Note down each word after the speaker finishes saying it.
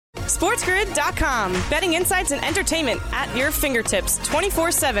SportsGrid.com. Betting insights and entertainment at your fingertips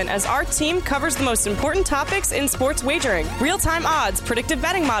 24/7 as our team covers the most important topics in sports wagering. Real-time odds, predictive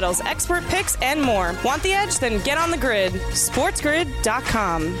betting models, expert picks, and more. Want the edge? Then get on the grid.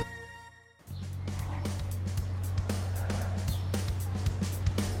 SportsGrid.com.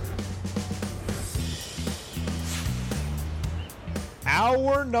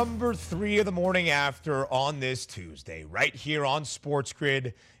 Hour number 3 of the morning after on this Tuesday, right here on Sports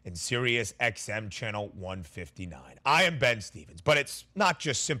Grid and Sirius XM channel 159. I am Ben Stevens, but it's not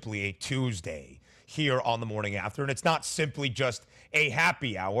just simply a Tuesday here on the morning after, and it's not simply just a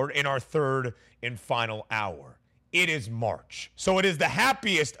happy hour in our third and final hour. It is March, so it is the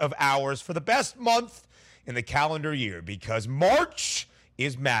happiest of hours for the best month in the calendar year, because March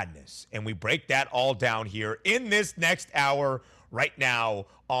is madness, and we break that all down here in this next hour right now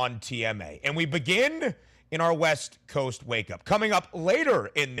on TMA. And we begin in our West Coast wake-up. Coming up later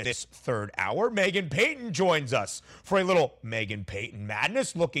in this third hour, Megan Payton joins us for a little Megan Payton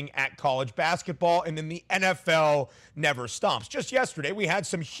madness, looking at college basketball, and then the NFL never stops. Just yesterday, we had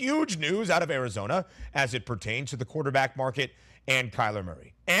some huge news out of Arizona as it pertains to the quarterback market and Kyler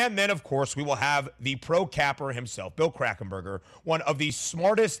Murray. And then, of course, we will have the pro capper himself, Bill Krackomberger, one of the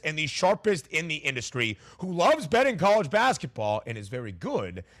smartest and the sharpest in the industry, who loves betting college basketball and is very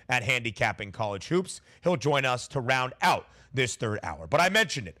good at handicapping college hoops. He'll join us to round out this third hour. But I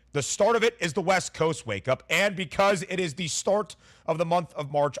mentioned it. The start of it is the West Coast wake-up, and because it is the start of the month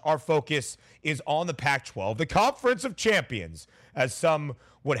of March, our focus is on the Pac-12, the Conference of Champions, as some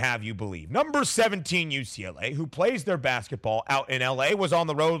would have you believe. Number 17 UCLA, who plays their basketball out in LA, was on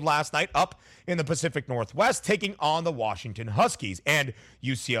the road last night up in the Pacific Northwest, taking on the Washington Huskies. And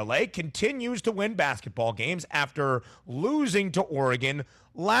UCLA continues to win basketball games after losing to Oregon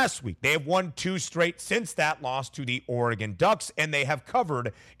last week. They have won 2 straight since that loss to the Oregon Ducks, and they have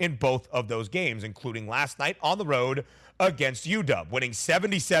covered in both of those games, including last night on the road against UW, winning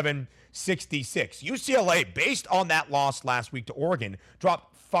 77-66. UCLA, based on that loss last week to Oregon, dropped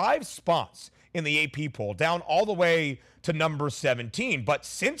 5 spots in the AP poll, down all the way to number 17. But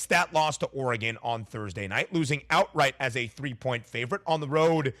since that loss to Oregon on Thursday night, losing outright as a 3-point favorite on the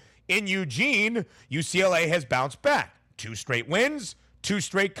road in Eugene, UCLA has bounced back. 2 straight wins, 2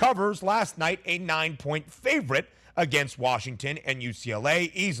 straight covers. Last night, a 9-point favorite against Washington, and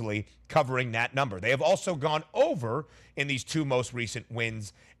UCLA easily covering that number. They have also gone over in these 2 most recent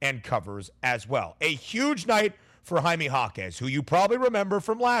wins and covers as well. A huge night for Jaime Jaquez, who you probably remember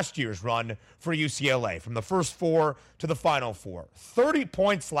from last year's run for UCLA, from the first 4 to the final 4. 30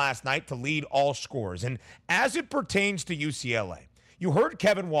 points last night to lead all scorers. And as it pertains to UCLA, you heard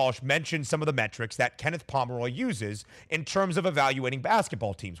Kevin Walsh mention some of the metrics that Kenneth Pomeroy uses in terms of evaluating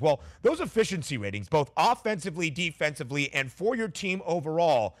basketball teams. Well, those efficiency ratings, both offensively, defensively, and for your team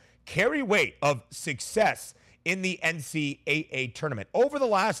overall, carry weight of success in the NCAA tournament. Over the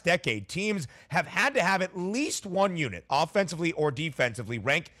last decade, teams have had to have at least one unit, offensively or defensively,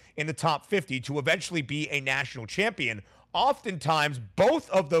 rank in the top 50 to eventually be a national champion. Oftentimes, both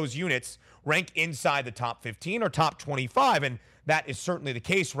of those units rank inside the top 15 or top 25, and that is certainly the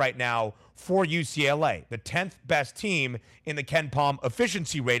case right now for UCLA, the 10th best team in the KenPom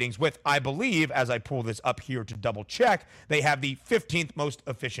efficiency ratings with, I believe, as I pull this up here to double check, they have the 15th most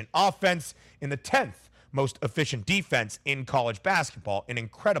efficient offense in the 10th most efficient defense in college basketball, an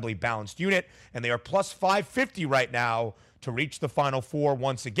incredibly balanced unit, and they are plus 550 right now to reach the Final Four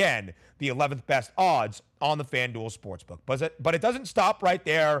once again, the 11th best odds on the FanDuel Sportsbook. But it doesn't stop right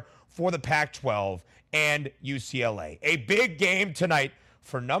there for the Pac-12 and UCLA. A big game tonight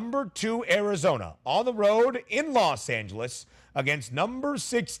for number 2 Arizona on the road in Los Angeles against number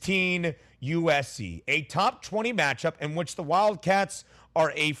 16 USC, a top 20 matchup in which the Wildcats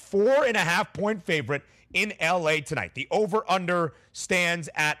are a 4.5-point favorite in LA tonight. The over-under stands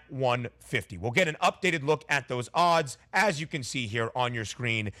at 150. We'll get an updated look at those odds, as you can see here on your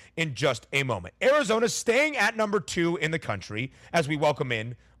screen, in just a moment. Arizona staying at number 2 in the country as we welcome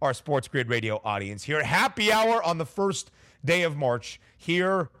in our Sports Grid Radio audience here. Happy hour on the first day of March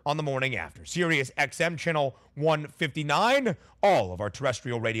here on the morning after. Sirius XM channel 159, all of our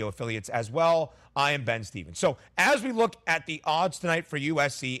terrestrial radio affiliates as well. I am Ben Stevens. So as we look at the odds tonight for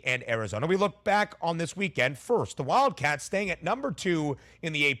USC and Arizona, we look back on this weekend. First, the Wildcats staying at number 2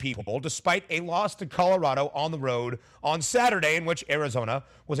 in the AP poll, despite a loss to Colorado on the road on Saturday, in which Arizona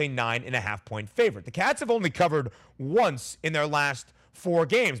was a 9.5-point favorite. The Cats have only covered once in their last 4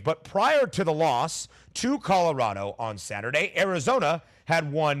 games, but prior to the loss to Colorado on Saturday, Arizona had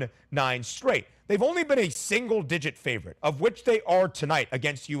won 9 straight. They've only been a single-digit favorite, of which they are tonight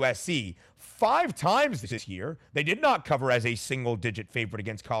against USC 5 times this year. They did not cover as a single-digit favorite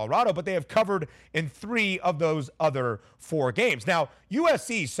against Colorado, but they have covered in 3 of those other 4 games. Now,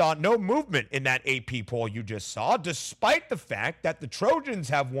 USC saw no movement in that AP poll you just saw, despite the fact that the Trojans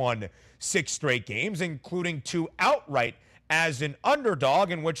have won 6 straight games, including 2 outright as an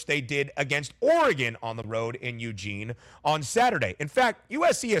underdog, in which they did against Oregon on the road in Eugene on Saturday. In fact,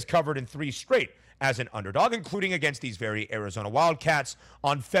 USC has covered in 3 straight as an underdog, including against these very Arizona Wildcats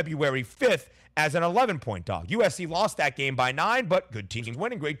on February 5th as an 11-point dog. USC lost that game by 9, but good teams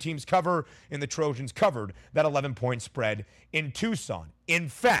win and great teams cover, and the Trojans covered that 11-point spread in Tucson. In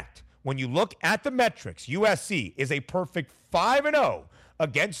fact, when you look at the metrics, USC is a perfect 5-0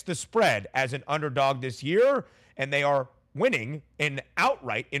 against the spread as an underdog this year, and they are winning in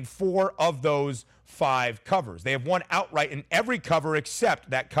outright in 4 of those 5 covers. They have won outright in every cover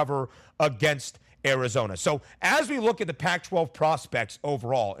except that cover against Arizona. So as we look at the Pac-12 prospects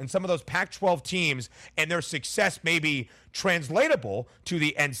overall, and some of those Pac-12 teams and their success may be translatable to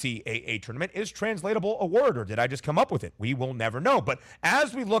the NCAA tournament, is translatable a word, or did I just come up with it? We will never know. But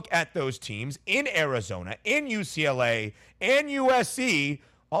as we look at those teams in Arizona, in UCLA, and USC,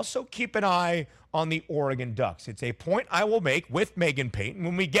 also keep an eye on the Oregon Ducks. It's a point I will make with Megan Payton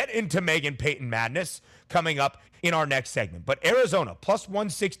when we get into Megan Payton madness coming up in our next segment. But Arizona, plus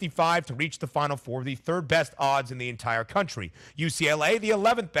 165 to reach the Final Four, the 3rd best odds in the entire country. UCLA, the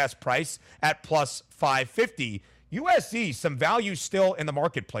 11th best price at plus 550. USC, some value still in the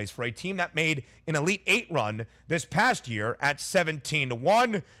marketplace for a team that made an Elite 8 run this past year at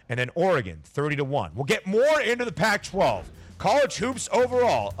 17-1, and then Oregon, 30-1. We'll get more into the Pac-12. College hoops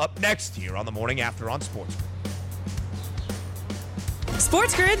overall up next here on the Morning After on SportsGrid.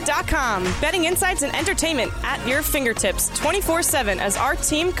 SportsGrid.com. Betting insights and entertainment at your fingertips 24/7 as our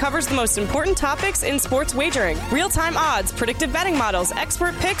team covers the most important topics in sports wagering. Real-time odds, predictive betting models,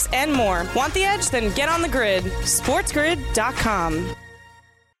 expert picks, and more. Want the edge? Then get on the grid. SportsGrid.com.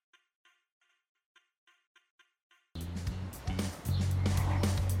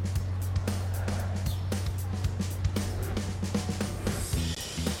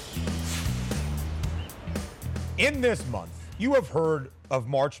 In this month, you have heard of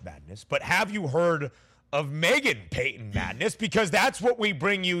March Madness, but have you heard of Megan Payton Madness? Because that's what we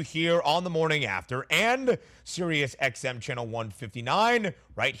bring you here on the Morning After and Sirius XM Channel 159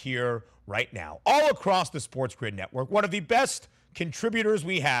 right here, right now. All across the Sports Grid Network, one of the best contributors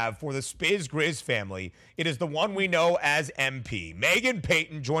we have for the Spiz Grizz family. It is the one we know as MP. Megan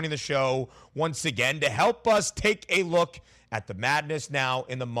Payton joining the show once again to help us take a look at the madness now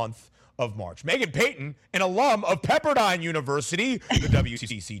in the month of March. Megan Payton, an alum of Pepperdine University, the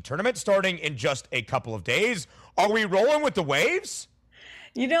WCC tournament starting in just a couple of days. Are we rolling with the waves?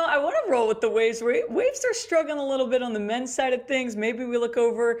 You know, I want to roll with the waves. Waves are struggling a little bit on the men's side of things. Maybe we look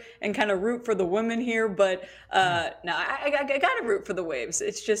over and kind of root for the women here, but no, I got to root for the waves.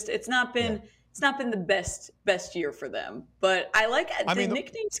 It's just, it's not been the best year for them. But I like it. The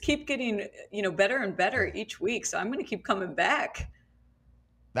nicknames keep getting, better and better each week. So I'm going to keep coming back.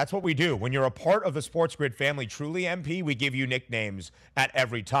 That's what we do. When you're a part of the Sports Grid family, truly, MP, we give you nicknames at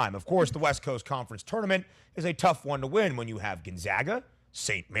every time. Of course, the West Coast Conference Tournament is a tough one to win when you have Gonzaga,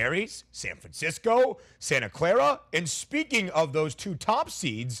 St. Mary's, San Francisco, Santa Clara. And speaking of those 2 top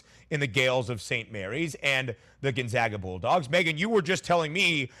seeds in the Gales of St. Mary's and the Gonzaga Bulldogs, Megan, you were just telling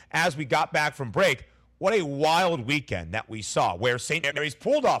me as we got back from break, what a wild weekend that we saw where St. Mary's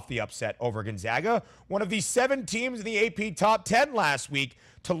pulled off the upset over Gonzaga, one of the 7 teams in the AP Top 10 last week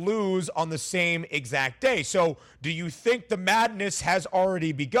to lose on the same exact day. So do you think the madness has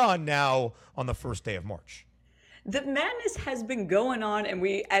already begun now on the first day of March? The madness has been going on, and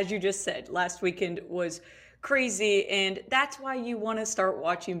we, as you just said, last weekend was crazy, and that's why you want to start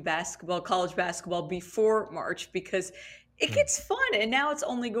watching basketball, college basketball before March, because it gets fun, and now it's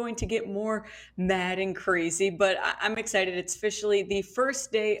only going to get more mad and crazy, but I'm excited. It's officially the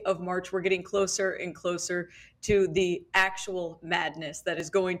first day of March. We're getting closer and closer to the actual madness that is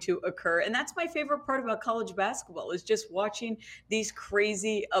going to occur, and that's my favorite part about college basketball, is just watching these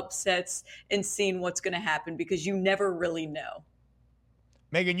crazy upsets and seeing what's going to happen, because you never really know.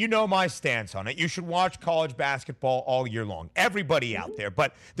 Megan, you know my stance on it. You should watch college basketball all year long. Everybody out there.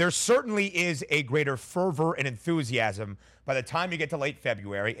 But there certainly is a greater fervor and enthusiasm by the time you get to late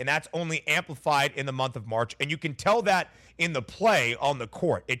February, and that's only amplified in the month of March. And you can tell that in the play on the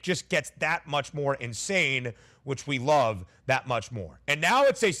court. It just gets that much more insane, which we love that much more. And now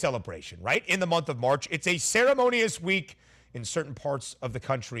it's a celebration, right? In the month of March, it's a ceremonious week in certain parts of the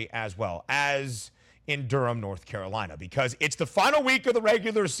country as well as in Durham, North Carolina, because it's the final week of the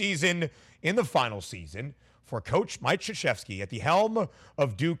regular season in the final season for Coach Mike Krzyzewski at the helm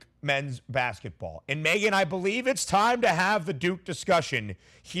of Duke men's basketball. And Megan, I believe it's time to have the Duke discussion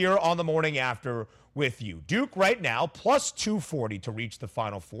here on the morning after with you. Duke right now plus 240 to reach the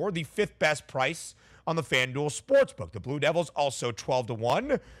Final Four, the fifth best price on the FanDuel Sportsbook. The Blue Devils also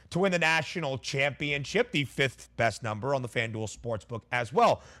 12-1 to win the national championship, the fifth best number on the FanDuel Sportsbook as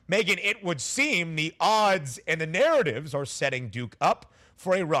well. Megan, it would seem the odds and the narratives are setting Duke up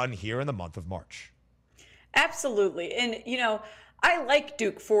for a run here in the month of March. Absolutely. And, I like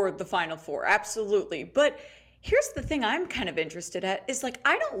Duke for the Final Four. Absolutely. But here's the thing I'm kind of interested at is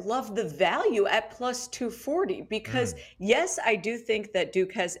I don't love the value at plus 240 because yes, I do think that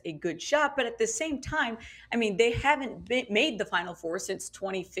Duke has a good shot, but at the same time, they haven't made the Final Four since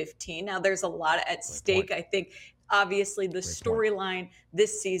 2015. Now there's a lot at stake. I think obviously the storyline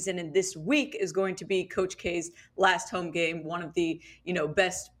this season and this week is going to be Coach K's last home game, one of the,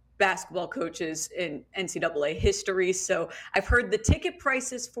 best basketball coaches in NCAA history. So I've heard the ticket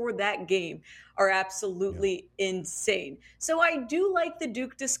prices for that game are absolutely insane. So I do like the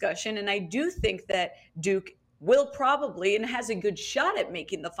Duke discussion, and I do think that Duke will probably and has a good shot at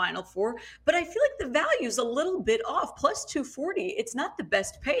making the Final Four, but I feel like the value is a little bit off. Plus 240, it's not the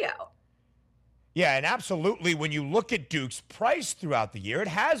best payout. Yeah, and absolutely, when you look at Duke's price throughout the year, it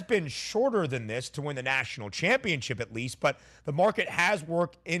has been shorter than this to win the national championship at least, but the market has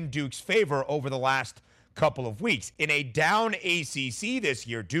worked in Duke's favor over the last couple of weeks. In a down ACC this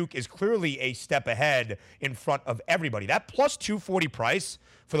year, Duke is clearly a step ahead in front of everybody. That plus 240 price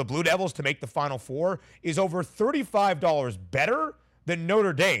for the Blue Devils to make the Final Four is over $35 better than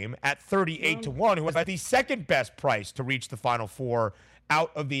Notre Dame at 38-1, who has the second best price to reach the Final Four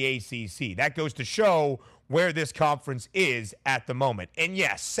out of the ACC. That goes to show where this conference is at the moment. And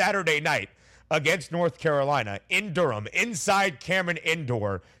yes, Saturday night against North Carolina in Durham, inside Cameron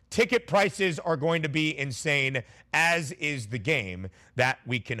Indoor, ticket prices are going to be insane, as is the game that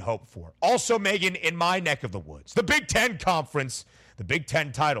we can hope for. Also, Megan, in my neck of the woods, the Big Ten Conference, the Big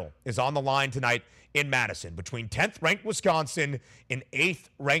Ten title is on the line tonight in Madison between 10th-ranked Wisconsin and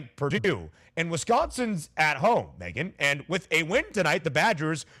 8th-ranked Purdue. And Wisconsin's at home, Megan. And with a win tonight, the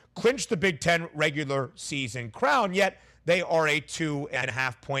Badgers clinched the Big Ten regular season crown, yet they are a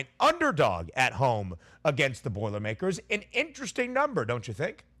 2.5-point underdog at home against the Boilermakers. An interesting number, don't you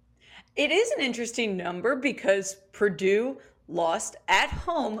think? It is an interesting number because Purdue lost at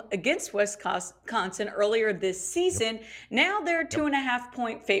home against Wisconsin earlier this season. Now they're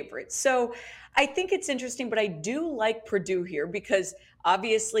 2.5-point favorites. So I think it's interesting, but I do like Purdue here because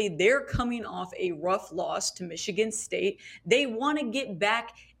obviously they're coming off a rough loss to Michigan State. They want to get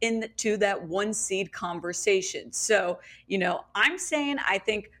back into that one seed conversation. So, I'm saying I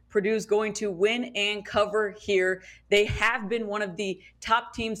think Purdue's going to win and cover here. They have been one of the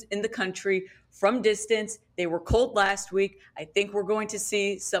top teams in the country from distance. They were cold last week. I think we're going to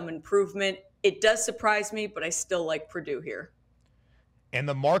see some improvement. It does surprise me, but I still like Purdue here. And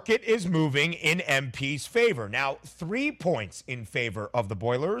the market is moving in MP's favor. Now, 3 points in favor of the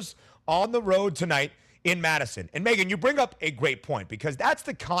Boilers on the road tonight in Madison. And Megan, you bring up a great point because that's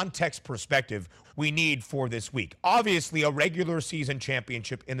the context perspective we need for this week. Obviously, a regular season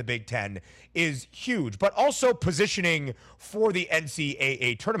championship in the Big Ten is huge, but also positioning for the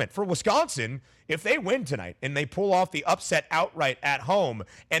NCAA tournament. For Wisconsin, if they win tonight and they pull off the upset outright at home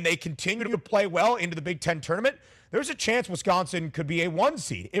and they continue to play well into the Big Ten tournament, there's a chance Wisconsin could be a 1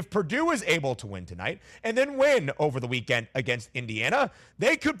 seed. If Purdue is able to win tonight and then win over the weekend against Indiana,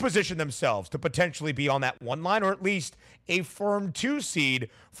 they could position themselves to potentially be on that 1 line or at least a firm 2 seed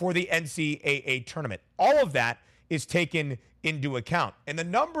for the NCAA tournament. All of that is taken into account. And the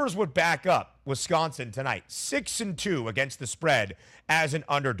numbers would back up Wisconsin tonight. 6-2 against the spread as an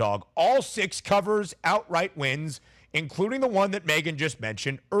underdog. All 6 covers, outright wins, including the one that Megan just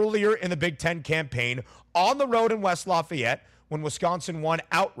mentioned earlier in the Big Ten campaign on the road in West Lafayette when Wisconsin won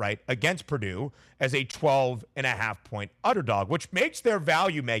outright against Purdue as a 12.5-point underdog, which makes their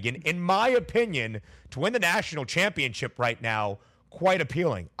value, Megan, in my opinion, to win the national championship right now, quite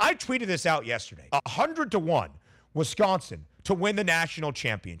appealing. I tweeted this out yesterday. 100-1 Wisconsin to win the national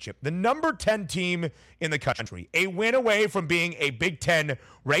championship. The number 10 team in the country, a win away from being a Big Ten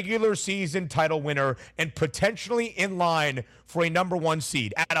regular season title winner and potentially in line for a number 1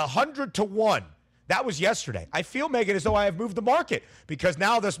 seed at 100-1. That was yesterday. I feel, Megan, as though I have moved the market because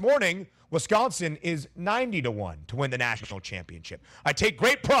now this morning, Wisconsin is 90-1 to win the national championship. I take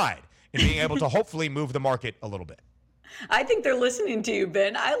great pride in being able to hopefully move the market a little bit. I think they're listening to you,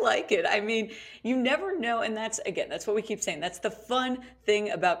 Ben. I like it. I mean, you never know. And that's, again, that's what we keep saying. That's the fun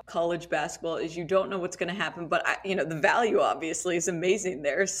thing about college basketball is you don't know what's going to happen. But, the value obviously is amazing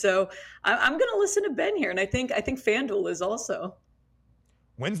there. So I'm going to listen to Ben here. And I think FanDuel is also.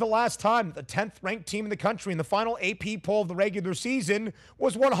 When's the last time the 10th ranked team in the country in the final AP poll of the regular season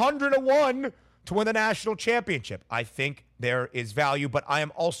was 101 to win the national championship? I think there is value, but I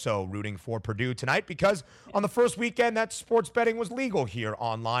am also rooting for Purdue tonight because on the first weekend that sports betting was legal here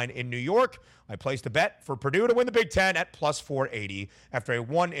online in New York. I placed a bet for Purdue to win the Big Ten at plus 480 after a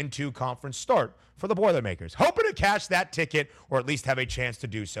 1-2 conference start for the Boilermakers. Hoping to cash that ticket or at least have a chance to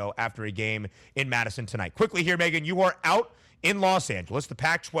do so after a game in Madison tonight. Quickly here, Megan, you are out in Los Angeles. The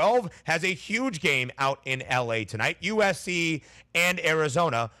Pac-12 has a huge game out in LA tonight, USC and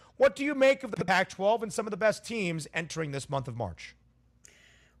Arizona. What do you make of the Pac-12 and some of the best teams entering this month of March?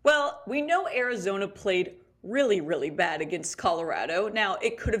 Well, we know Arizona played really, really bad against Colorado. Now,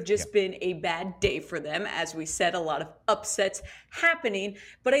 it could have just been a bad day for them. As we said, a lot of upsets happening,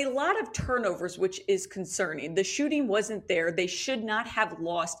 but a lot of turnovers, which is concerning. The shooting wasn't there. They should not have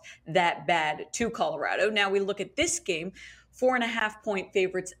lost that bad to Colorado. Now we look at this game, 4.5-point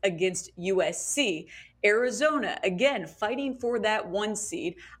favorites against USC. Arizona, again, fighting for that 1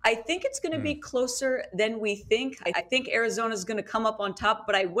 seed. I think it's going to be closer than we think. I think Arizona is going to come up on top,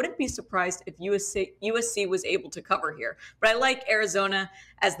 but I wouldn't be surprised if USC was able to cover here. But I like Arizona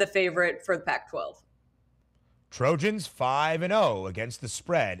as the favorite for the Pac-12. Trojans 5-0 against the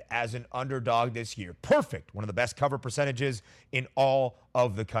spread as an underdog this year. Perfect. One of the best cover percentages in all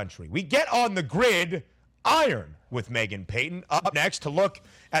of the country. We get on the grid. Iron with Megan Payton up next to look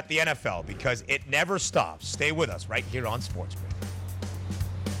at the NFL because it never stops. Stay with us right here on Sports Grid.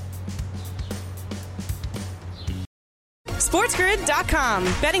 SportsGrid.com.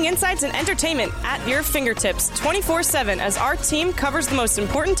 Betting insights and entertainment at your fingertips 24/7 as our team covers the most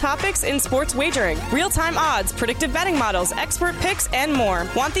important topics in sports wagering. Real-time odds, predictive betting models, expert picks, and more.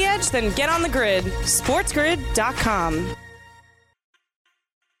 Want the edge? Then get on the grid. SportsGrid.com.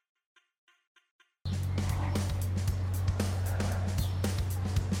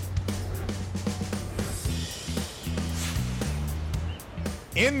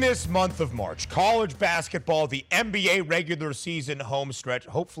 In this month of March, college basketball, the NBA regular season home stretch,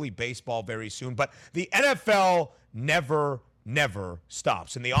 hopefully baseball very soon, but the NFL never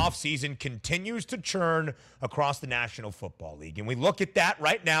stops. And the offseason continues to churn across the National Football League. And we look at that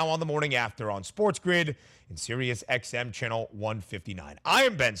right now on the morning after on Sports Grid in Sirius XM channel 159. I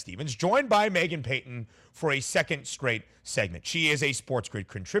am Ben Stevens, joined by Megan Payton for a second straight segment. She is a Sports Grid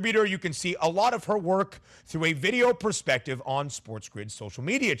contributor. You can see a lot of her work through a video perspective on Sports Grid social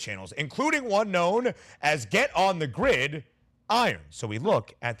media channels, including one known as Get on the Grid Iron. So we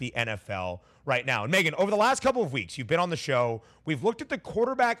look at the NFL right now. And Megan, over the last couple of weeks, you've been on the show. We've looked at the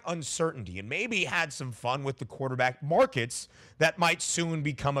quarterback uncertainty and maybe had some fun with the quarterback markets that might soon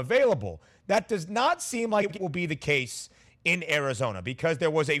become available. That does not seem like it will be the case in Arizona because there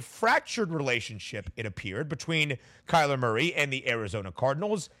was a fractured relationship, it appeared, between Kyler Murray and the Arizona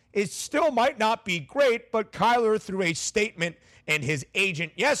Cardinals. It still might not be great, but Kyler, through a statement and his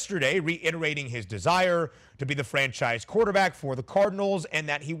agent yesterday, reiterating his desire to be the franchise quarterback for the Cardinals and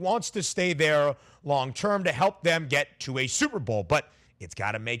that he wants to stay there long term to help them get to a Super Bowl. But it's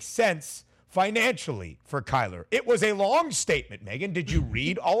got to make sense financially for Kyler. It was a long statement, Megan. Did you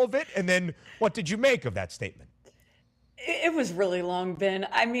read all of it? And then what did you make of that statement? It was really long, Ben.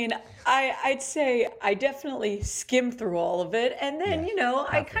 I mean, I'd say I definitely skimmed through all of it. And then,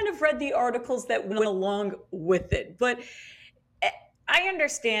 I kind of read the articles that went along with it. But I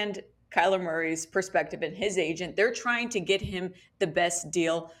understand Kyler Murray's perspective and his agent. They're trying to get him the best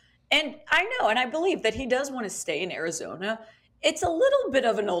deal. And I know, and I believe that he does want to stay in Arizona. It's a little bit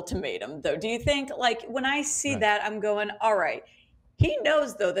of an ultimatum, though. Do you think? Like, when I see that, I'm going, all right. He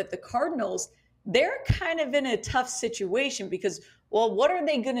knows, though, that the Cardinals, they're kind of in a tough situation because, well, what are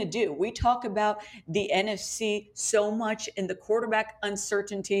they going to do? We talk about the NFC so much and the quarterback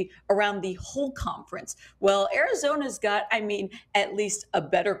uncertainty around the whole conference. Well, Arizona's got, at least a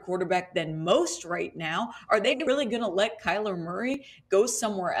better quarterback than most right now. Are they really going to let Kyler Murray go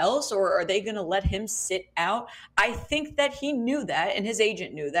somewhere else, or are they going to let him sit out? I think that he knew that, and his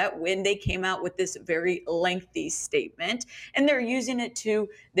agent knew that when they came out with this very lengthy statement, and they're using it to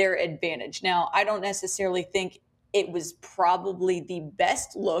their advantage. Now, I don't necessarily think it was probably the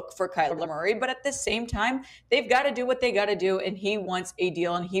best look for Kyler Murray, but at the same time, they've got to do what they got to do, and he wants a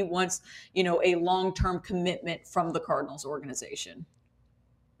deal, and he wants, a long-term commitment from the Cardinals organization.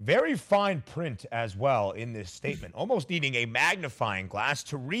 Very fine print as well in this statement, almost needing a magnifying glass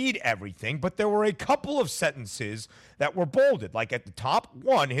to read everything. But there were a couple of sentences that were bolded. Like at the top,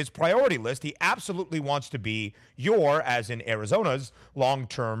 one, his priority list, he absolutely wants to be as in Arizona's,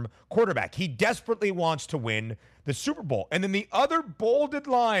 long-term quarterback. He desperately wants to win the Super Bowl. And then the other bolded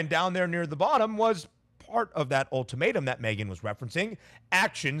line down there near the bottom was part of that ultimatum that Megan was referencing.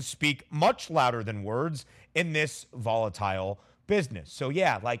 Actions speak much louder than words in this volatile business. So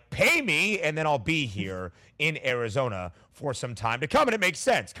yeah, like pay me and then I'll be here in Arizona for some time to come. And it makes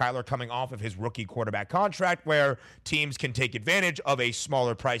sense. Kyler coming off of his rookie quarterback contract where teams can take advantage of a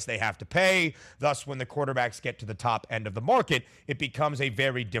smaller price they have to pay. Thus, when the quarterbacks get to the top end of the market, it becomes a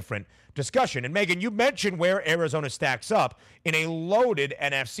very different discussion. And Megan, you mentioned where Arizona stacks up in a loaded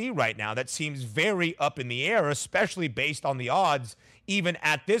NFC right now that seems very up in the air, especially based on the odds, even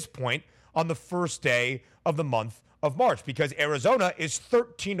at this point on the first day of the month of March, because Arizona is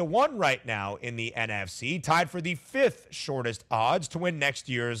 13-1 right now in the NFC, tied for the 5th shortest odds to win next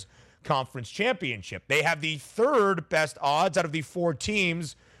year's conference championship. They have the 3rd best odds out of the 4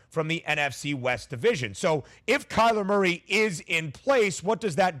 teams from the NFC West division. So if Kyler Murray is in place, what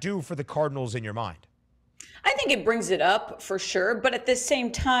does that do for the Cardinals in your mind? I think it brings it up for sure. But at the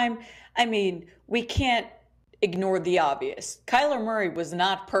same time, I mean, we can't ignore the obvious. Kyler Murray was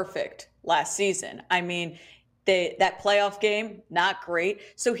not perfect last season. I mean, that playoff game, not great.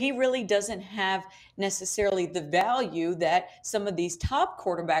 So he really doesn't have necessarily the value that some of these top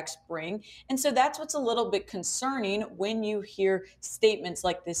quarterbacks bring. And so that's what's a little bit concerning when you hear statements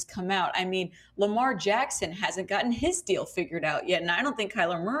like this come out. I mean, Lamar Jackson hasn't gotten his deal figured out yet. And I don't think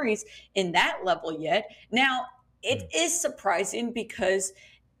Kyler Murray's in that level yet. Now, it is surprising because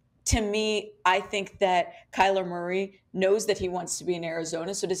to me, I think that Kyler Murray knows that he wants to be in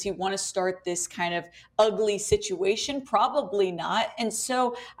Arizona. So does he want to start this kind of ugly situation? Probably not. And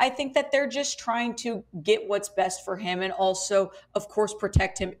so I think that they're just trying to get what's best for him and also, of course,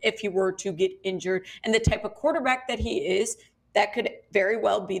 protect him if he were to get injured. And the type of quarterback that he is, that could very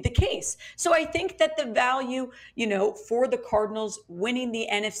well be the case. So I think that the value, for the Cardinals winning the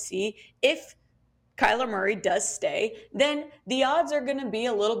NFC, if Kyler Murray does stay, then the odds are going to be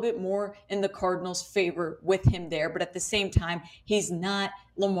a little bit more in the Cardinals' favor with him there. But at the same time, he's not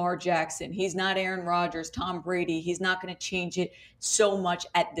Lamar Jackson. He's not Aaron Rodgers, Tom Brady. He's not going to change it so much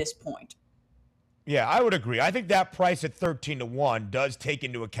at this point. Yeah, I would agree. I think that price at 13-1 does take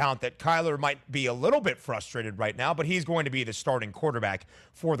into account that Kyler might be a little bit frustrated right now, but he's going to be the starting quarterback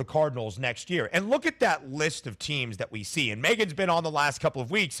for the Cardinals next year. And look at that list of teams that we see. And Megan's been on the last couple of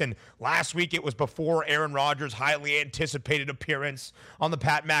weeks, and last week it was before Aaron Rodgers' highly anticipated appearance on the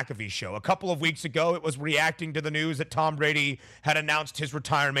Pat McAfee show. A couple of weeks ago, it was reacting to the news that Tom Brady had announced his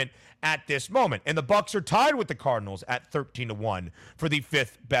retirement at this moment. And the Bucs are tied with the Cardinals at 13-1 for the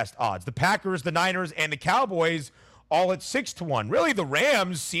 5th best odds. The Packers, the Niners, and the Cowboys all at 6-1. Really, the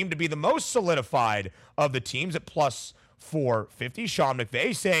Rams seem to be the most solidified of the teams at plus 450. Sean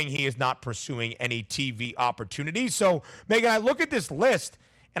McVay saying he is not pursuing any TV opportunities. So, Megan, I look at this list,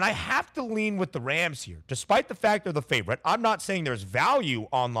 and I have to lean with the Rams here. Despite the fact they're the favorite, I'm not saying there's value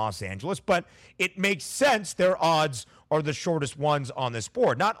on Los Angeles, but it makes sense their odds are the shortest ones on this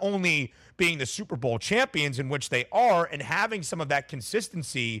board. Not only being the Super Bowl champions, in which they are, and having some of that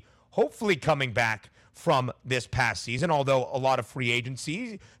consistency hopefully coming back from this past season, although a lot of free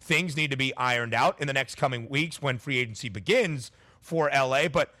agency things need to be ironed out in the next coming weeks when free agency begins for LA.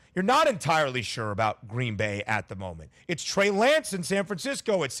 But you're not entirely sure about Green Bay at the moment. It's Trey Lance in San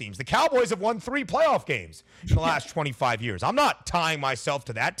Francisco, it seems. The Cowboys have won 3 playoff games in the last 25 years. I'm not tying myself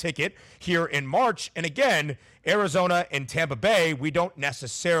to that ticket here in March. And again, Arizona and Tampa Bay, we don't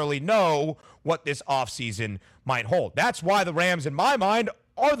necessarily know what this offseason might hold. That's why the Rams, in my mind,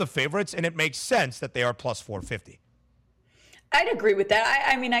 are the favorites, and it makes sense that they are plus 450. I'd agree with that.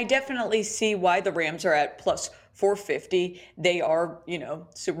 I mean, I definitely see why the Rams are at plus 450. They are,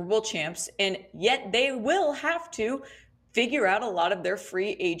 Super Bowl champs, and yet they will have to figure out a lot of their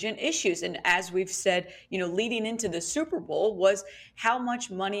free agent issues. And as we've said, leading into the Super Bowl was how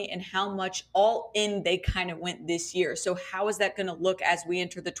much money and how much all in they kind of went this year. So how is that going to look as we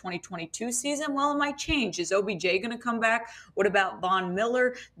enter the 2022 season? Well, it might change. Is OBJ going to come back? What about Von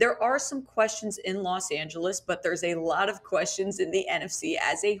Miller? There are some questions in Los Angeles, but there's a lot of questions in the NFC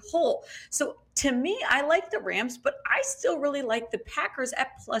as a whole. So to me, I like the Rams, but I still really like the Packers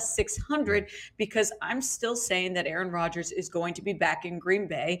at plus 600 because I'm still saying that Aaron Rodgers is going to be back in Green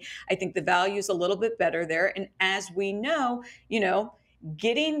Bay. I think the value is a little bit better there. And as we know,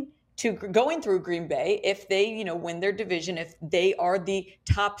 going through Green Bay, if they, win their division, if they are the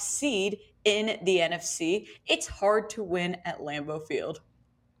top seed in the NFC, it's hard to win at Lambeau Field.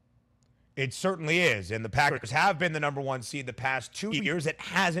 It certainly is. And the Packers have been the number one seed the past 2 years. It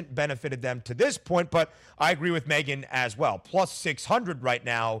hasn't benefited them to this point, but I agree with Megan as well. Plus 600 right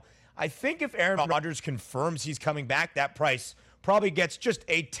now. I think if Aaron Rodgers confirms he's coming back, that price probably gets just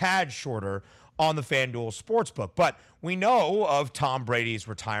a tad shorter on the FanDuel Sportsbook. But we know of Tom Brady's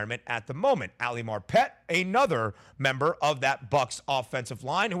retirement at the moment. Ali Marpet, another member of that Bucs offensive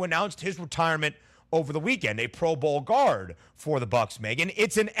line, who announced his retirement over the weekend, a Pro Bowl guard for the Bucs, Megan.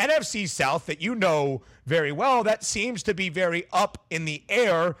 It's an NFC South that you know very well that seems to be very up in the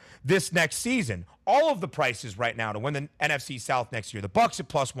air this next season. All of the prices right now to win the NFC South next year, the Bucs at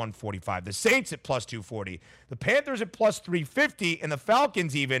plus 145, the Saints at plus 240, the Panthers at plus 350, and the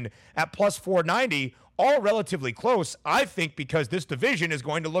Falcons even at plus 490, all relatively close, I think, because this division is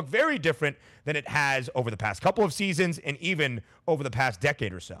going to look very different than it has over the past couple of seasons and even over the past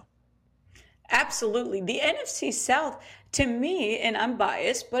decade or so. Absolutely. The NFC South, to me, and I'm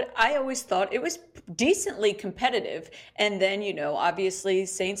biased, but I always thought it was decently competitive. And then, obviously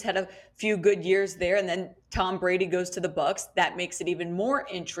Saints had a few good years there, and then Tom Brady goes to the Bucs. That makes it even more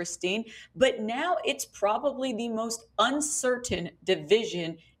interesting. But now it's probably the most uncertain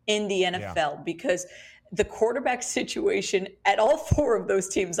division in the NFL because the quarterback situation at all four of those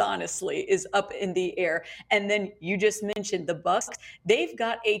teams, honestly, is up in the air. And then you just mentioned the Bucs. They've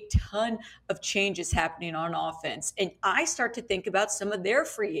got a ton of changes happening on offense. And I start to think about some of their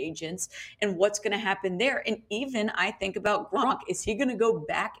free agents and what's going to happen there. And even I think about Gronk. Is he going to go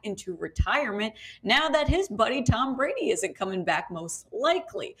back into retirement now that his buddy Tom Brady isn't coming back most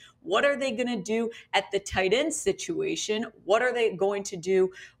likely? What are they going to do at the tight end situation? What are they going to do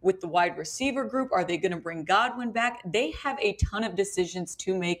with the wide receiver group? Are they going to bring Godwin back? They have a ton of decisions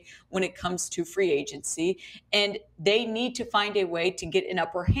to make when it comes to free agency, and they need to find a way to get an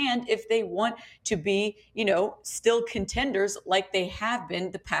upper hand if they want to be, still contenders like they have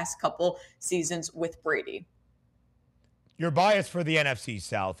been the past couple seasons with Brady. Your bias for the NFC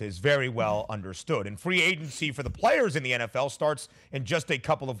South is very well understood. And free agency for the players in the NFL starts in just a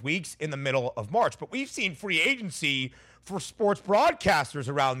couple of weeks in the middle of March. But we've seen free agency for sports broadcasters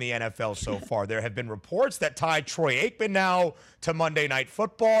around the NFL so far. There have been reports that tie Troy Aikman now to Monday Night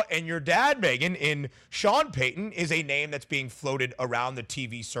Football. And your dad, Megan, in Sean Payton, is a name that's being floated around the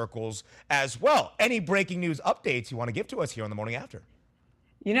TV circles as well. Any breaking news updates you want to give to us here on The Morning After?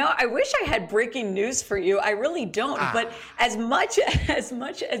 I wish I had breaking news for you. I really don't. But as much as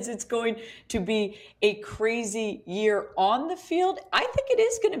it's going to be a crazy year on the field, I think it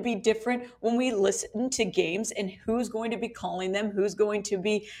is going to be different when we listen to games and who's going to be calling them, who's going to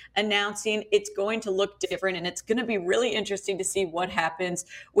be announcing. It's going to look different, and it's going to be really interesting to see what happens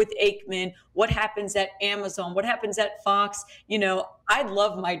with Aikman, what happens at Amazon, what happens at Fox. I'd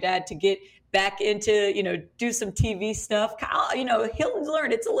love my dad to get back into, do some TV stuff. He'll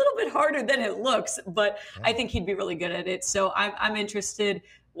learn. It's a little bit harder than it looks, but I think he'd be really good at it. So I'm interested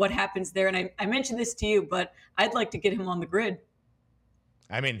what happens there. And I mentioned this to you, but I'd like to get him on the grid.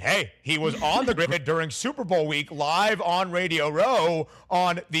 I mean, hey, he was on the grid during Super Bowl week live on Radio Row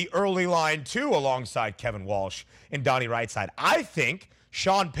on the early line too, alongside Kevin Walsh and Donnie Rightside. I think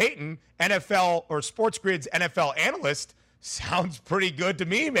Sean Payton, NFL or Sports Grid's NFL analyst, sounds pretty good to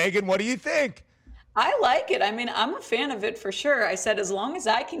me, Megan. What do you think? I like it. I mean, I'm a fan of it for sure. I said, as long as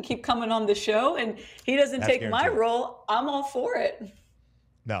I can keep coming on the show and he doesn't take my role, I'm all for it.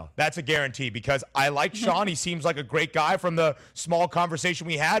 No, that's a guarantee because I like Sean. He seems like a great guy from the small conversation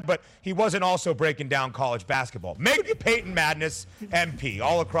we had, but he wasn't also breaking down college basketball. Megan Payton Madness, MP,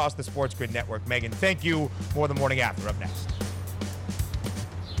 all across the Sports Grid Network. Megan, thank you. More The Morning After up next.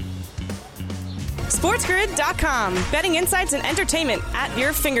 SportsGrid.com. Betting insights and entertainment at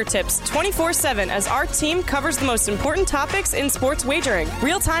your fingertips 24/7 as our team covers the most important topics in sports wagering.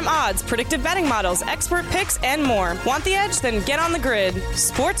 Real-time odds, predictive betting models, expert picks, and more. Want the edge? Then get on the grid.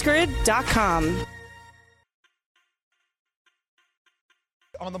 SportsGrid.com.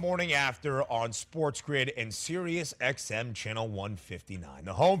 On The Morning After on Sports Grid and Sirius XM Channel 159,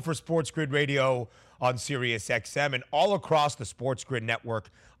 the home for Sports Grid Radio on Sirius XM and all across the Sports Grid Network.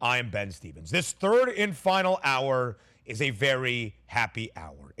 I am Ben Stevens. This third and final hour is a very happy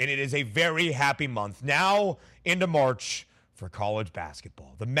hour, and it is a very happy month now into March for college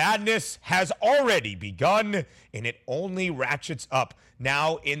basketball. The madness has already begun, and it only ratchets up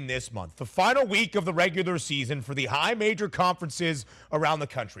now in this month. The final week of the regular season for the high major conferences around the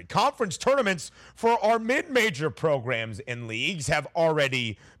country. Conference tournaments for our mid-major programs and leagues have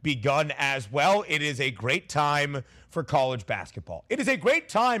already begun as well. It is a great time for college basketball. It is a great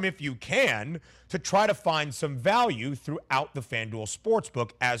time, if you can, to try to find some value throughout the FanDuel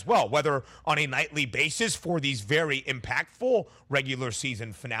Sportsbook as well, whether on a nightly basis for these very impactful regular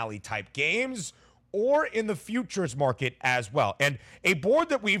season finale type games or in the futures market as well. And a board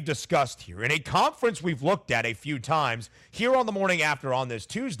that we've discussed here in a conference we've looked at a few times here on the morning after on this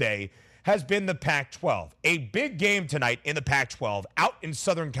Tuesday has been the Pac-12. A big game tonight in the Pac-12 out in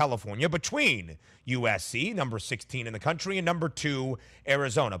Southern California between USC, number 16 in the country, and number 2,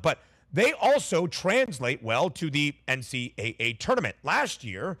 Arizona. But they also translate well to the NCAA tournament. Last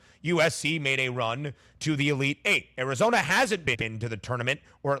year, USC made a run to the Elite Eight. Arizona hasn't been to the tournament,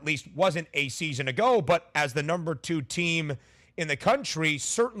 or at least wasn't a season ago, but as the number 2 team in the country,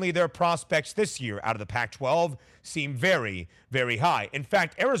 certainly their prospects this year out of the Pac-12 seem very, very high. In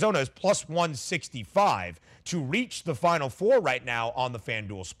fact, Arizona is plus 165 to reach the Final Four right now on the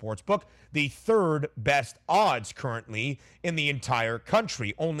FanDuel Sportsbook, the third best odds currently in the entire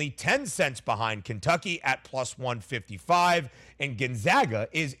country. Only 10 cents behind Kentucky at plus 155, and Gonzaga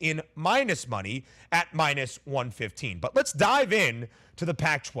is in minus money at minus 115. But let's dive in to the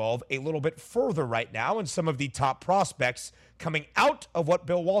Pac-12 a little bit further right now and some of the top prospects coming out of what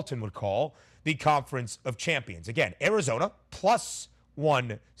Bill Walton would call the Conference of Champions. Again, Arizona plus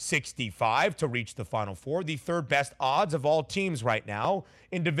 165 to reach the Final Four, the third best odds of all teams right now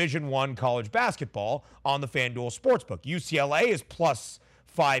in Division I college basketball on the FanDuel Sportsbook. UCLA is plus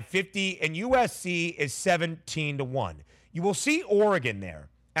 550 and USC is 17-1. You will see Oregon there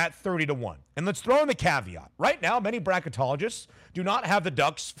at 30-1. And let's throw in the caveat. Right now, many bracketologists do not have the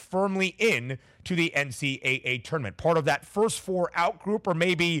Ducks firmly in to the NCAA tournament, part of that first 4 out group or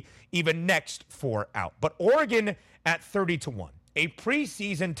maybe even next 4 out. But Oregon at 30-1, a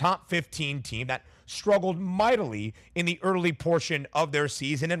preseason top 15 team that struggled mightily in the early portion of their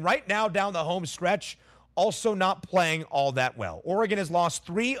season, and right now down the home stretch, also not playing all that well. Oregon has lost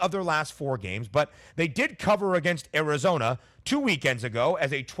 3 of their last 4 games, but they did cover against Arizona 2 weekends ago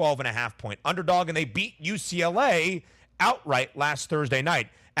as a 12.5-point underdog, and they beat UCLA outright last Thursday night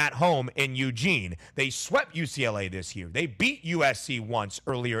at home in Eugene. They swept UCLA this year. They beat USC once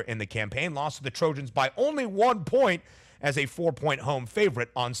earlier in the campaign, lost to the Trojans by only 1 point as a 4-point home favorite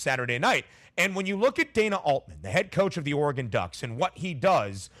on Saturday night. And when you look at Dana Altman, the head coach of the Oregon Ducks, and what he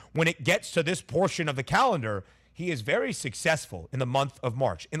does when it gets to this portion of the calendar, he is very successful in the month of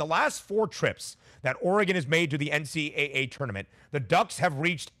March. In the last 4 trips that Oregon has made to the NCAA tournament, the Ducks have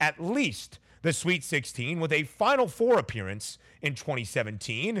reached at least the Sweet 16 with a Final Four appearance in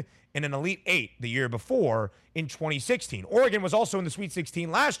 2017 and an Elite Eight the year before in 2016. Oregon was also in the Sweet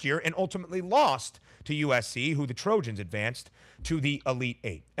 16 last year and ultimately lost to USC, who the Trojans advanced to the Elite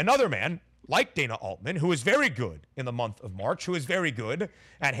Eight. Another man like Dana Altman, who is very good in the month of March, who is very good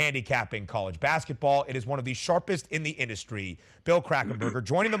at handicapping college basketball. It is one of the sharpest in the industry. Bill Krackomberger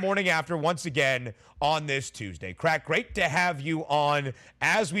joining the morning after once again on this Tuesday. Crack, great to have you on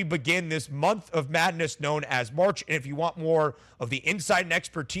as we begin this month of madness known as March. And if you want more of the insight and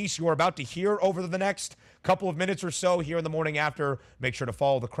expertise you are about to hear over the next couple of minutes or so here in the morning after, make sure to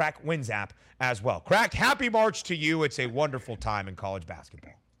follow the Crack Wins app as well. Crack, happy March to you. It's a wonderful time in college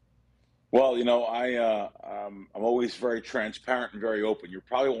basketball. Well, you know, I'm always very transparent and very open. You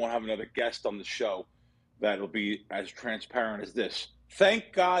probably won't have another guest on the show that'll be as transparent as this.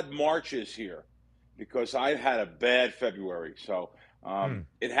 Thank God March is here, because I had a bad February. So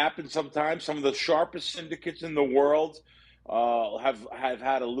it happens sometimes. Some of the sharpest syndicates in the world have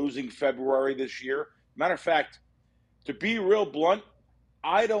had a losing February this year. Matter of fact, to be real blunt,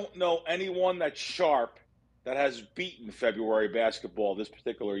 I don't know anyone that's sharp that has beaten February basketball this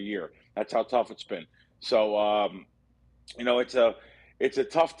particular year. That's how tough it's been. So, you know, it's a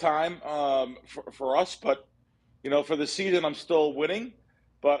tough time for us, but, you know, for the season, I'm still winning.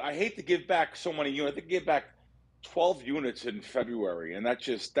 But I hate to give back so many units. I think I give back 12 units in February, and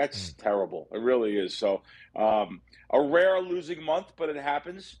that's terrible. It really is. So a rare losing month, but it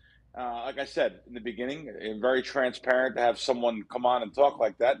happens. Like I said in the beginning, and very transparent to have someone come on and talk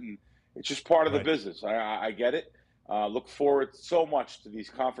like that, and it's just part of the business. I get it. Look forward so much to these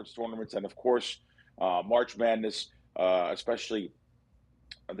conference tournaments, and of course, March Madness, especially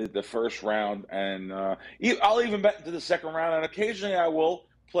the first round. And I'll even bet into the second round, and occasionally I will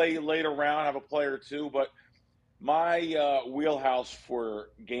play later round, have a player or two. But my wheelhouse for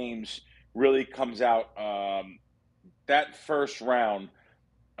games really comes out. That first round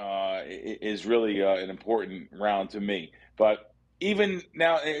is really an important round to me. But even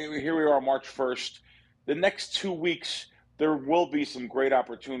now, here we are, March 1st. The next 2 weeks, there will be some great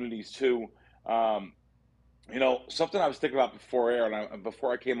opportunities too. You know, something I was thinking about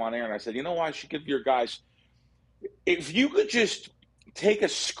before I came on air, and I said, you know what, I should give your guys, if you could just take a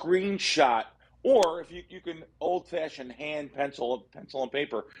screenshot Or if you can old-fashioned hand pencil and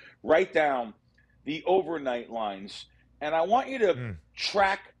paper, write down the overnight lines. And I want you to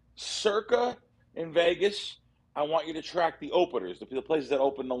track Circa in Vegas. I want you to track the openers, the places that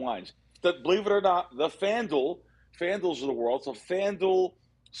open the lines. Believe it or not, the FanDuels of the world. So FanDuel,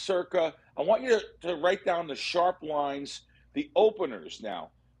 Circa. I want you to write down the sharp lines, the openers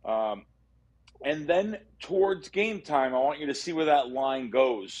now. And then towards game time, I want you to see where that line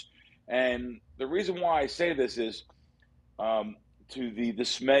goes. And the reason why I say this is to the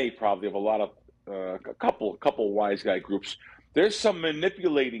dismay probably of a couple wise guy groups. There's some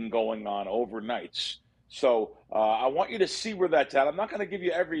manipulating going on overnights. So I want you to see where that's at. I'm not going to give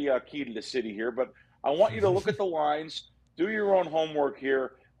you every key to the city here, but I want you to look at the lines, do your own homework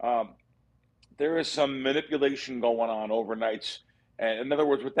here. There is some manipulation going on overnights. And in other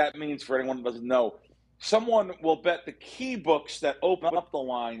words, what that means for anyone who doesn't know, someone will bet the key books that open up the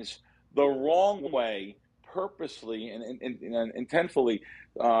lines the wrong way purposely and intentfully.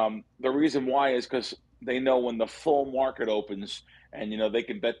 The reason why is because they know when the full market opens and, they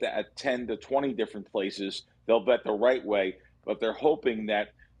can bet that at 10 to 20 different places, they'll bet the right way, but they're hoping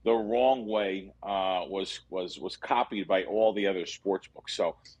that the wrong way was copied by all the other sports books.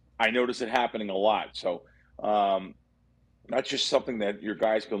 So I notice it happening a lot. So that's just something that your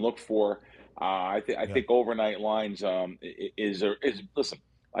guys can look for. I think overnight lines is listen.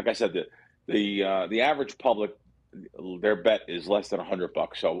 Like I said, the average public, their bet is less than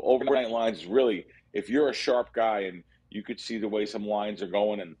 $100. So overnight lines is really, if you're a sharp guy and you could see the way some lines are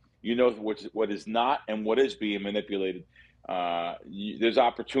going, and what is not and what is being manipulated, there's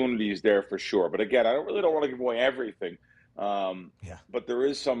opportunities there for sure. But again, I don't want to give away everything. But there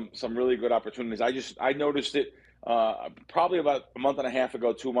is some really good opportunities. I noticed it probably about a month and a half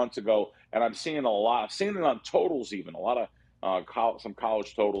ago, 2 months ago, and I'm seeing a lot. I've seen it on totals even, a lot of some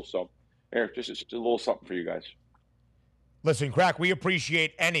college totals. So there, just a little something for you guys. Listen, Crack, we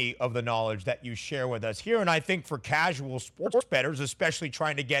appreciate any of the knowledge that you share with us here. And I think for casual sports bettors, especially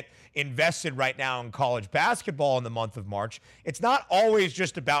trying to get invested right now in college basketball in the month of March, it's not always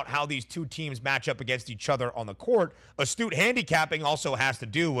just about how these two teams match up against each other on the court. Astute handicapping also has to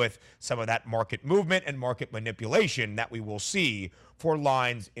do with some of that market movement and market manipulation that we will see for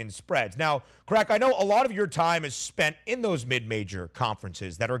lines in spreads. Now, Crack, I know a lot of your time is spent in those mid-major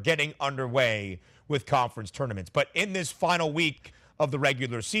conferences that are getting underway with conference tournaments. But in this final week of the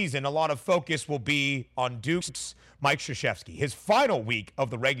regular season, a lot of focus will be on Duke's Mike Krzyzewski. His final week of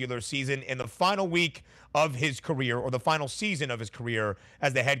the regular season, in the final week of his career, or the final season of his career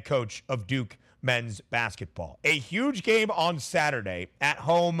as the head coach of Duke men's basketball. A huge game on Saturday at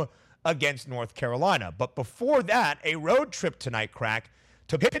home against North Carolina. But before that, a road trip tonight, Crack,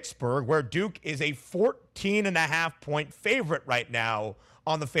 to Pittsburgh, where Duke is a 14.5-point favorite right now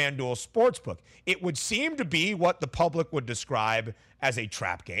on the FanDuel Sportsbook. It would seem to be what the public would describe as a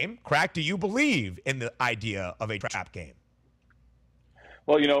trap game. Crack, do you believe in the idea of a trap game?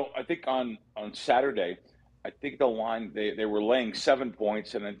 Well, I think on Saturday, I think the line, they were laying 7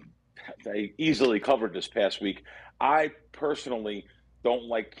 points, and then they easily covered this past week. I personally don't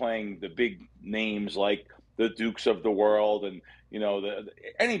like playing the big names like the Dukes of the world and,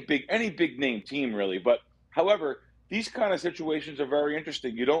 any big name team really. But however, these kind of situations are very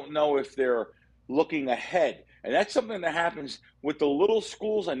interesting. You don't know if they're looking ahead. And that's something that happens with the little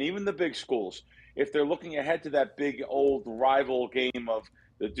schools and even the big schools. If they're looking ahead to that big old rival game of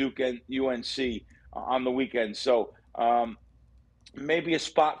the Duke and UNC on the weekend. So maybe a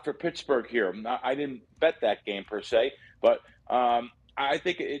spot for Pittsburgh here. I didn't bet that game per se, but I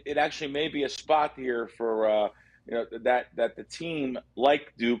think it actually may be a spot here for that the team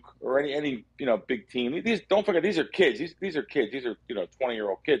like Duke or any big team. Don't forget, these are kids. These are kids. These are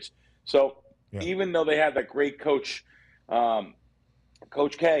 20-year-old kids. So even though they have that great coach,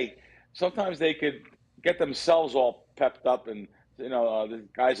 Coach K, sometimes they could get themselves all pepped up. And the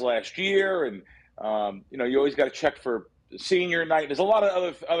guys last year, and you always got to check for senior night. There's a lot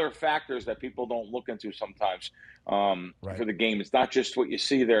of other factors that people don't look into sometimes for the game. It's not just what you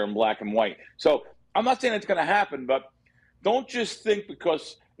see there in black and white. So I'm not saying it's going to happen, but don't just think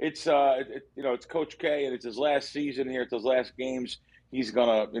because it's Coach K and it's his last season here, it's his last games, he's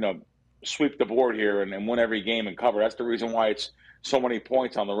going to sweep the board here and win every game and cover. That's the reason why it's so many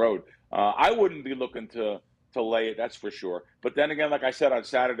points on the road. I wouldn't be looking to lay it, that's for sure. But then again, like I said on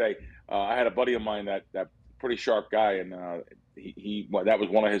Saturday, I had a buddy of mine that pretty sharp guy, and that was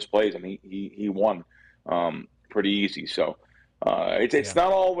one of his plays, and he won pretty easy. So. It's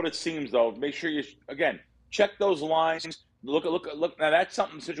not all what it seems, though. Make sure you check those lines. Look. Now that's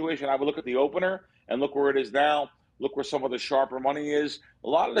situation. I would look at the opener and look where it is now. Look where some of the sharper money is. A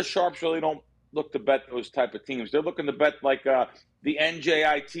lot of the sharps really don't look to bet those type of teams. They're looking to bet like the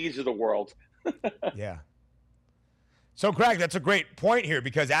NJITs of the world. Yeah. So, Craig, that's a great point here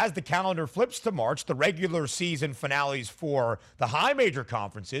because as the calendar flips to March, the regular season finales for the high major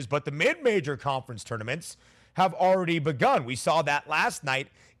conferences, but the mid-major conference tournaments have already begun. We saw that last night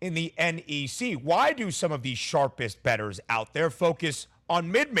in the NEC. Why do some of these sharpest bettors out there focus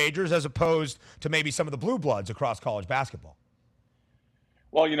on mid-majors as opposed to maybe some of the blue bloods across college basketball?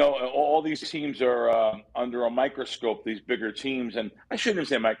 Well, all these teams are under a microscope, these bigger teams, and I shouldn't even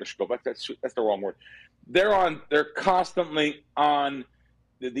say microscope. That's the wrong word. They're constantly on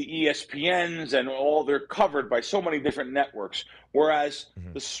the ESPNs and they're covered by so many different networks. Whereas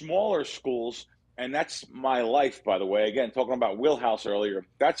the smaller schools, and that's my life, by the way, again, talking about wheelhouse earlier,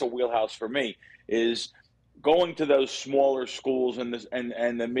 that's a wheelhouse for me, is going to those smaller schools and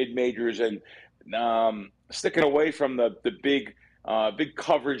the mid-majors and sticking away from the big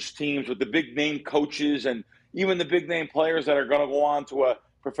coverage teams with the big name coaches and even the big name players that are going to go on to a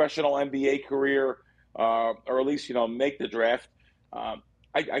professional NBA career or at least, make the draft.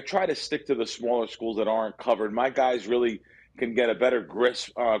 I try to stick to the smaller schools that aren't covered. My guys really can get a better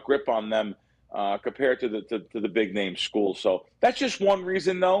grip on them compared to the big name schools. So that's just one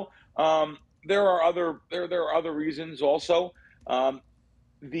reason, though. There are other reasons also.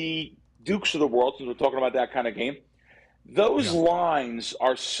 The Dukes of the world, since we're talking about that kind of game, those lines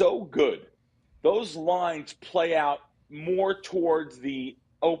are so good. Those lines play out more towards the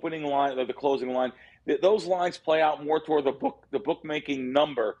opening line or the closing line. Those lines play out more toward the bookmaking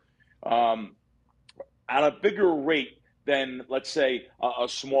number at a bigger rate than, let's say, a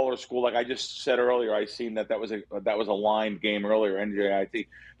smaller school. Like I just said earlier, I seen that was a line game earlier, NJIT.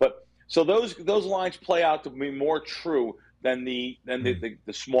 But so those lines play out to be more true than the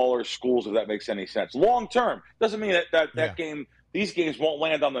smaller schools, if that makes any sense. Long term doesn't mean that game, these games won't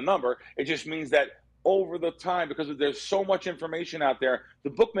land on the number. It just means that over the time, because there's so much information out there, the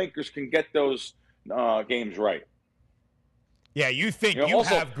bookmakers can get those games right. Yeah, you think you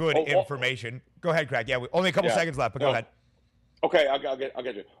also have good information. Go ahead, Craig. Yeah, only a couple seconds left, but go ahead. Okay, I'll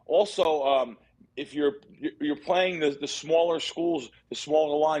get you. Also, if you're playing the smaller schools, the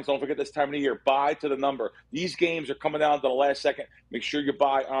smaller lines, don't forget this time of the year, buy to the number. These games are coming down to the last second. Make sure you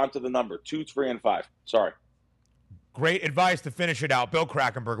buy onto the number, 2, 3, and 5. Sorry. Great advice to finish it out. Bill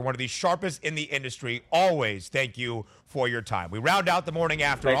Krackomberger, one of the sharpest in the industry. Always thank you for your time. We round out the morning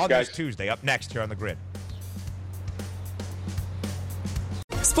after on this Tuesday. Up next here on The Grid.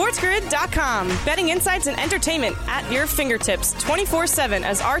 SportsGrid.com. Betting insights and entertainment at your fingertips 24/7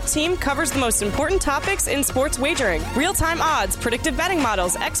 as our team covers the most important topics in sports wagering. Real-time odds, predictive betting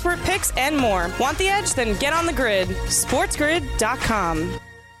models, expert picks, and more. Want the edge? Then get on the grid. SportsGrid.com.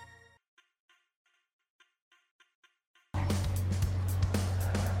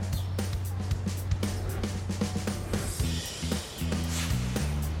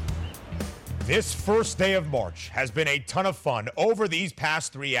 This first day of March has been a ton of fun over these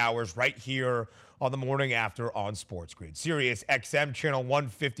past 3 hours right here on the morning after on Sports Grid. Sirius XM channel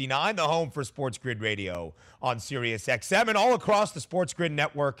 159, the home for Sports Grid Radio on Sirius XM and all across the Sports Grid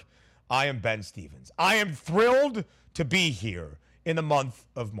network. I am Ben Stevens. I am thrilled to be here in the month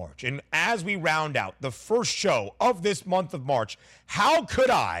of March. And as we round out the first show of this month of March, how could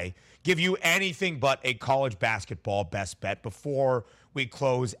I give you anything but a college basketball best bet before we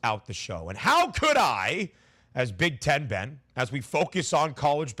close out the show? And how could I, as Big Ten Ben, as we focus on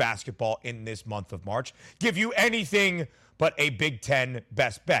college basketball in this month of March, give you anything but a Big Ten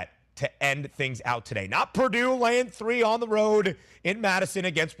best bet to end things out today? Not Purdue laying 3 on the road in Madison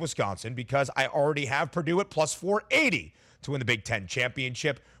against Wisconsin, because I already have Purdue at plus 480 to win the Big Ten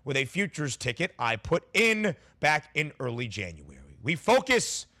championship with a futures ticket I put in back in early January. We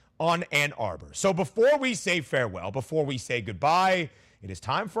focus on Ann Arbor. So before we say farewell, before we say goodbye, it is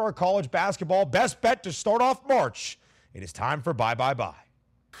time for our college basketball best bet to start off March. It is time for Bye Bye Bye.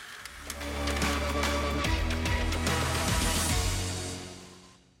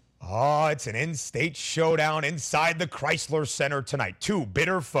 Oh, it's an in-state showdown inside the Chrysler Center tonight. 2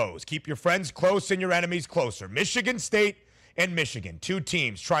 bitter foes. Keep your friends close and your enemies closer. Michigan State and Michigan, 2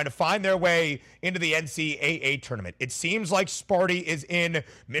 teams trying to find their way into the NCAA tournament. It seems like Sparty is in.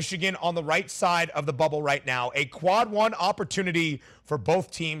 Michigan on the right side of the bubble right now. A quad 1 opportunity for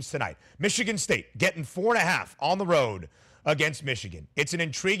both teams tonight. Michigan State getting 4.5 on the road against Michigan. It's an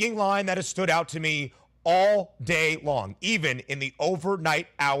intriguing line that has stood out to me all day long, even in the overnight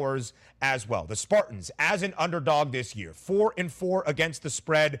hours as well. The Spartans, as an underdog this year, 4-4 against the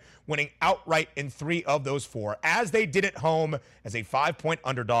spread, winning outright in 3 of those 4, as they did at home as a 5-point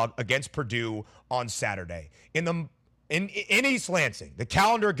underdog against Purdue on Saturday. In East Lansing, the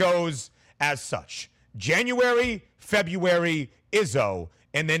calendar goes as such. January, February, Izzo,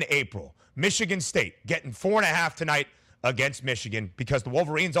 and then April. Michigan State getting 4.5 tonight against Michigan because the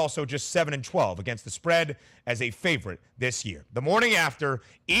Wolverines also just 7-12 against the spread as a favorite this year. The morning after,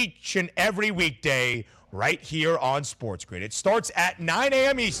 each and every weekday, right here on Sports Grid. It starts at 9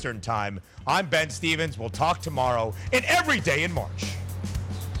 a.m. Eastern Time. I'm Ben Stevens. We'll talk tomorrow and every day in March.